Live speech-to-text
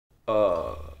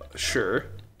Sure.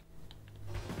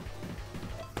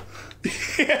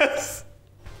 Yes!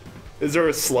 Is there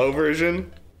a slow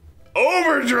version?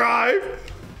 Overdrive!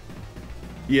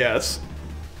 Yes.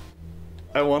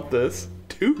 I want this.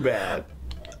 Too bad.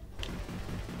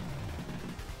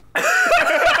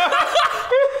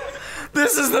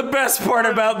 This is the best part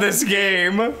about this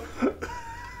game.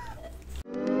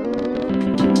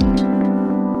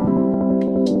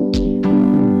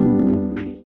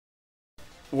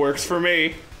 Works for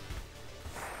me.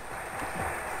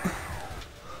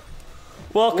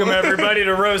 Welcome everybody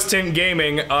to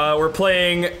RoseTintGaming. We're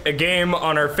playing a game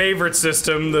on our favorite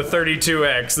system, the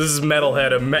 32X. This is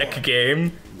Metalhead, a mech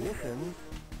game.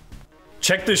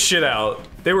 Check this shit out.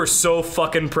 They were so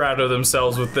fucking proud of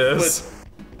themselves with this.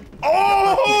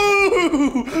 Oh!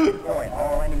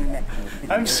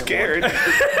 I'm scared.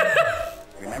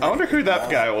 I wonder who that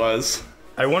guy was.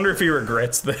 I wonder if he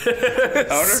regrets this. I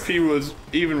wonder if he was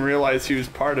even realized he was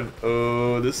part of.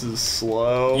 Oh, this is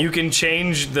slow. You can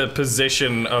change the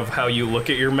position of how you look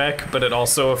at your mech, but it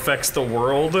also affects the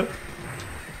world.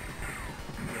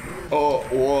 Oh,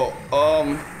 whoa,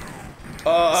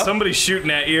 Somebody's shooting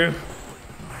at you.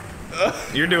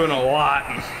 You're doing a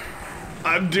lot.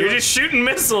 You're just shooting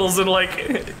missiles and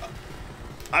like.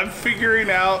 I'm figuring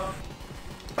out.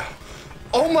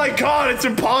 Oh my god, it's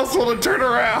impossible to turn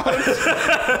around!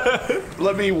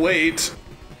 Let me wait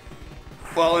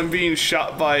while I'm being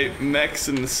shot by mechs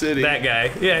in the city. That guy.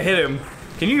 Yeah, hit him.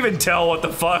 Can you even tell what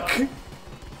the fuck?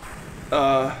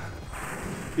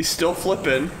 He's still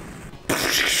flipping.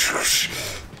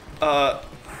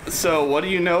 So what do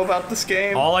you know about this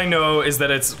game? All I know is that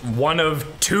it's one of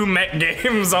 2 mech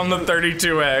games on the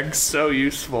 32X. So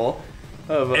useful.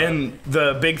 And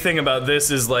the big thing about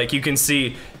this is, like, you can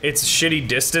see it's shitty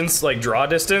distance, like draw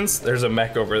distance. There's a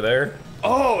mech over there.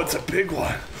 Oh, it's a big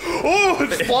one. Oh,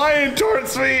 it's flying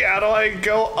towards me. How do I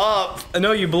go up?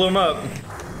 No, you blew him up.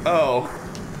 Oh.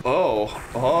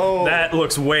 That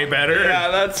looks way better. Yeah,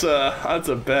 that's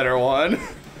a better one.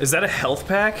 Is that a health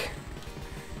pack?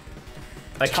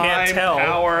 I can't tell.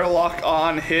 Power, lock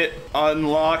on, hit,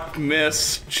 unlock,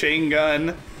 miss, chain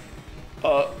gun.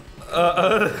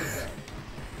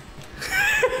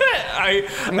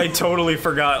 I totally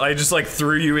forgot. I just like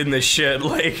threw you in the shit.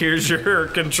 Like, here's your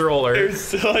controller.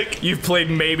 It's like you've played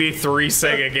maybe 3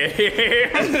 Sega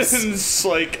games. It's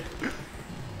like,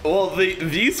 well,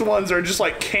 these ones are just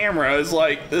like cameras.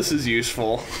 Like, this is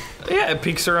useful. Yeah, it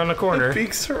peeks around the corner. It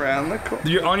peeks around the corner.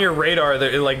 You're on your radar,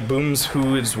 that it like booms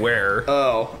who is where.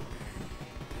 Oh.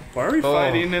 Why are we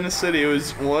fighting in a city? It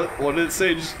was what did it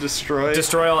say? Just destroy.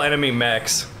 Destroy all enemy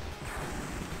mechs.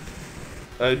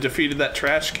 Defeated that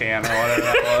trash can or whatever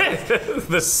that was.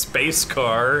 The space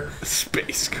car.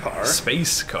 Space car.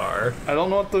 Space car. I don't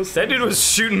know what those. That dude was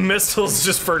shooting missiles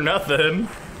just for nothing.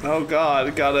 Oh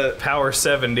god, gotta power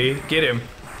 70. Get him.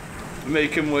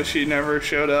 Make him wish he never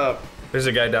showed up. There's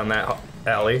a guy down that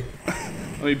alley.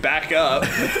 Let me back up.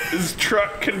 His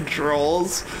truck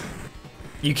controls.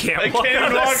 You can't walk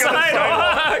on the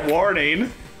sidewalk.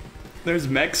 Warning. There's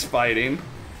mechs fighting.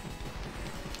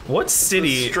 What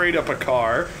city? Straight up a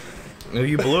car. Oh,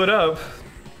 you blew it up.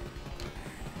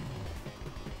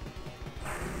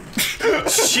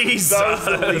 Jesus. That was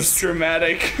the least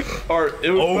dramatic, or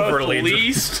it was overly both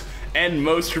least and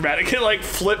most dramatic. It like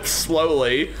flipped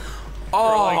slowly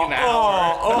for like an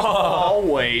hour. I'll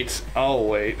wait.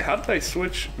 How did I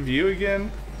switch view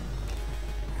again?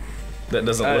 That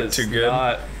doesn't look too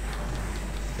good.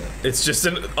 It's just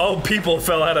an. Oh, people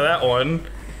fell out of that one.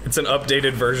 It's an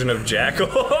updated version of Jackal.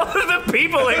 The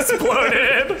people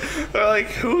exploded. They're like,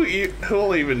 who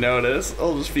will even notice?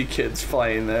 It'll just be kids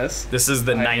playing this. This is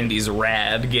the 90s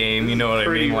rad game, you know what I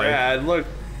mean? Pretty rad.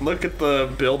 Look at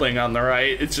the building on the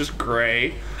right. It's just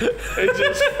gray.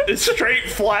 It's straight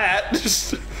flat.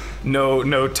 Just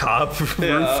no top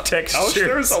roof texture. I wish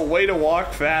there was a way to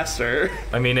walk faster.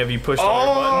 I mean, have you pushed all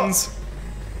your buttons?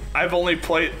 I've only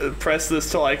pressed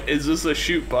this to like, is this a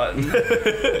shoot button?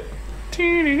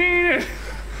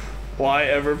 Why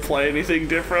ever play anything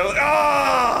different?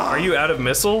 Ah! Are you out of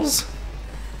missiles?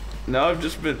 No, I've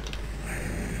just been.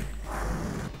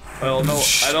 I don't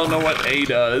know what A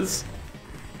does.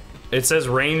 It says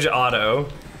range auto.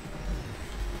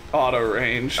 Auto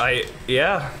range.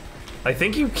 Yeah. I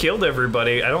think you killed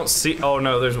everybody. I don't see. Oh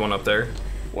no, there's one up there.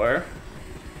 Where?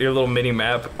 Your little mini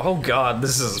map. Oh god,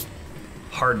 this is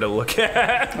hard to look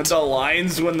at. The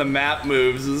lines when the map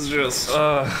moves is just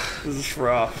this is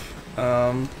rough.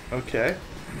 Okay.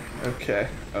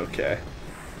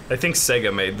 I think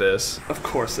Sega made this. Of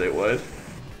course they would.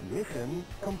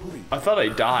 I thought I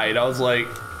died. I was like,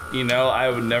 you know, I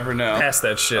would never know. Pass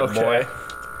that shit, boy.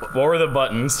 What were the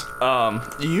buttons?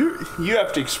 You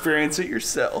have to experience it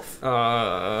yourself.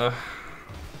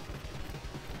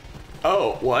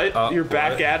 Oh, what? You're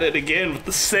back at it again with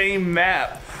the same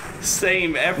map,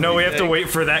 same everything. No, we have to wait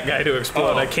for that guy to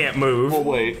explode. I can't move. Well,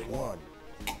 wait.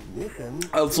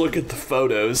 Let's look at the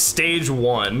photos. Stage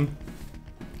 1.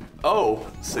 Oh,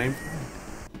 same.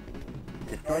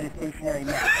 Destroy the stationary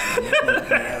map.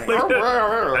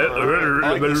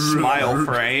 I like the smile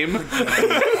frame.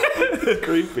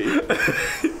 Creepy.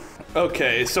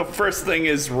 Okay, so first thing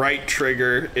is right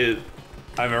trigger.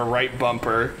 I'm a right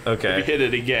bumper. Okay. If you hit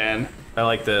it again. I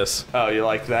like this. Oh, you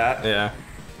like that? Yeah.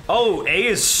 Oh, A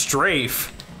is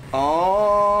strafe.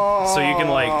 Oh. So you can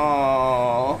like.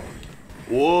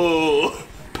 Whoa.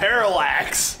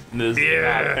 Parallax. This is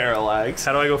not parallax.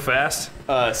 How do I go fast?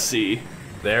 C.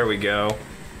 There we go.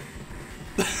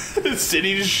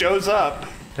 City just shows up.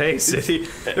 Hey, city.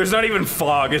 There's not even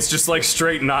fog. It's just like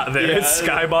straight not there. Yeah. It's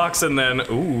skybox and then,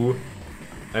 ooh.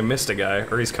 I missed a guy,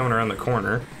 or he's coming around the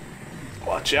corner.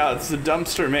 Watch out, it's the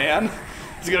dumpster man.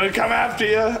 He's gonna come after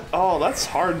you. Oh, that's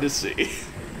hard to see.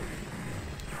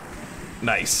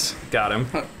 Nice. Got him.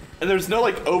 And there's no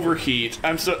like overheat.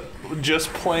 I'm just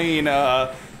playing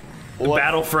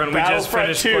Battlefront. We just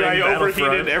finished 2. playing I Battlefront.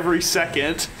 overheated every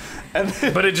second. And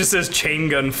then But it just says chain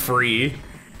gun free.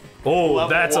 Oh, Level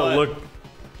that's 1. a look.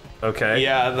 Okay.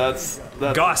 yeah, that's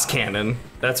Gauss cannon.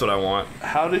 That's what I want.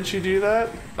 How did you do that?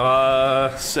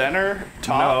 Center?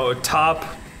 Top? No, top.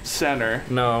 Center.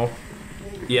 No.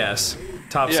 Yes.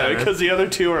 Top Yeah, center. because the other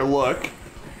two are look.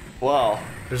 Well,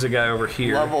 There's a guy over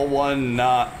here. level 1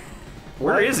 not.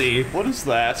 Where is he? What is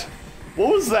that?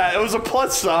 What was that? It was a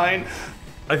plus sign.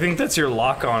 I think that's your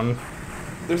lock on.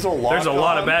 There's a lot. There's a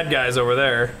lot of bad guys over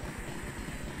there.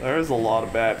 There's a lot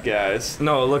of bad guys.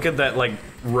 No, look at that like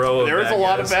row of There is bad a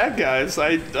lot guys. of bad guys.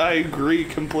 I agree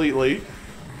completely.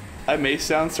 I may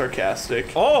sound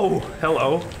sarcastic. Oh,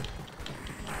 hello.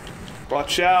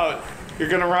 Watch out. You're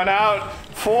gonna run out.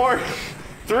 4,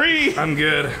 3. I'm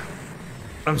good.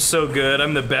 I'm so good.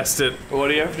 I'm the best at. What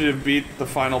do you have to do to beat the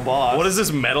final boss? What is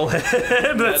this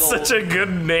metalhead? That's such a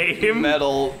good name.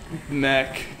 Metal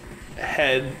mech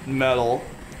head metal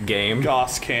Game.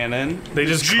 Gauss cannon. They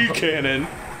just G cannon.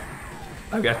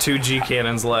 I've got 2 G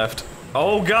cannons left.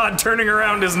 Oh god, turning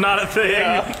around is not a thing.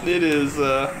 Yeah, it is.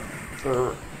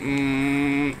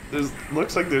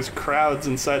 Looks like there's crowds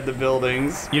inside the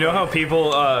buildings. You know how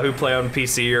people who play on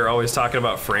PC are always talking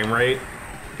about frame rate?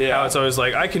 Yeah, How it's always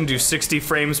like, I can do 60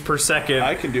 frames per second.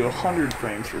 I can do 100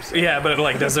 frames per second. Yeah, but it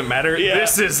like doesn't matter. Yeah.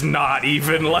 This is not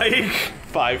even like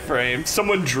 5 frames.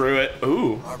 Someone drew it.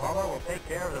 Ooh. Our bomber will take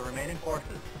care of the remaining forces.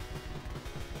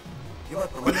 You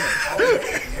must eliminate all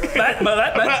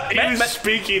the He was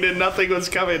speaking and nothing was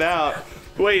coming out.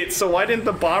 Wait, so why didn't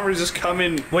the bombers just come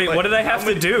in? Wait, like, what did I have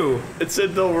to do? It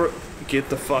said they'll get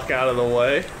the fuck out of the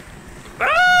way.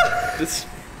 Ah! This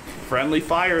friendly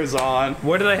fire is on.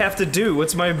 What did I have to do?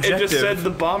 What's my It objective? just said the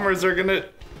bombers are gonna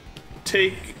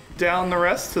take down the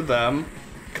rest of them.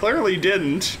 Clearly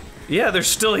didn't. Yeah, they're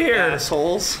still here.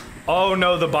 Assholes. Oh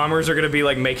no, the bombers are gonna be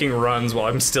like making runs while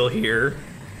I'm still here.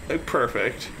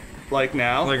 Perfect. Like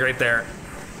now. Like right there.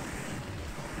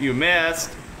 You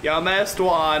missed. You missed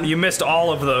one. You missed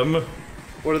all of them.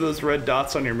 What are those red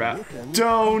dots on your map?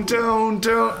 Don't.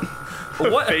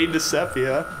 What? Fade to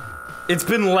sepia. It's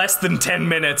been less than 10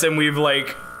 minutes and we've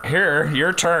like, here,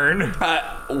 your turn.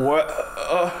 What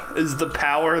is the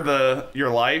power your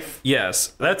life?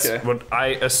 Yes, that's Okay. what I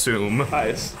assume.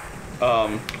 Nice.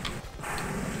 I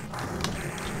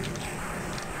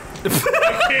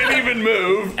can't even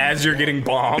move. As you're getting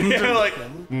bombed. Yeah, like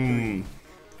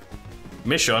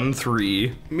Mission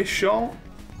 3. mission. All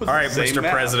right, Mr.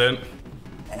 President.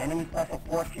 An enemy special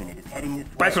force unit is heading this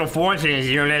way. Special Forces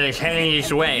unit is heading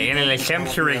this way in an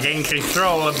attempt to regain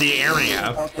control of the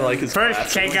area. Like his First,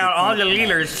 glasses. take out all the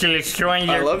leaders to destroy I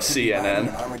your love CNN. An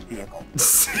armored vehicle.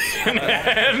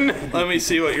 CNN. Let me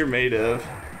see what you're made of.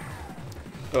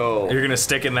 Oh, You're gonna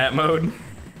stick in that mode?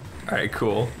 Alright,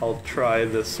 cool. I'll try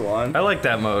this one. I like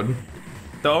that mode.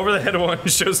 The over-the-head one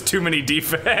shows too many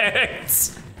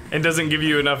defects and doesn't give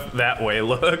you enough that way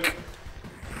look.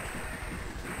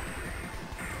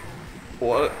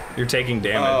 What? You're taking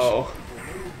damage. Oh.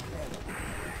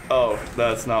 Oh,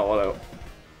 that's not what I...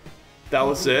 That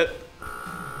was it?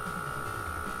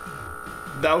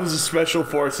 That was the Special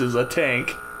Forces, a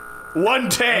tank. One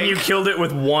tank! And you killed it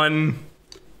with one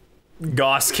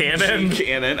Gauss cannon.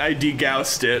 Cannon. I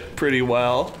degaussed it pretty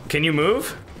well. Can you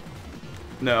move?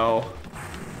 No.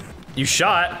 You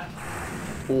shot.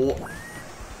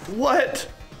 What? Is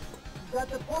that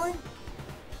the point?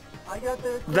 I got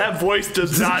there. That voice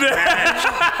does not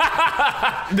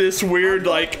match this weird,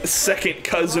 like, second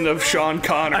cousin of Sean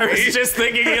Connery. I was just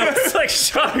thinking he looks like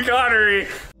Sean Connery.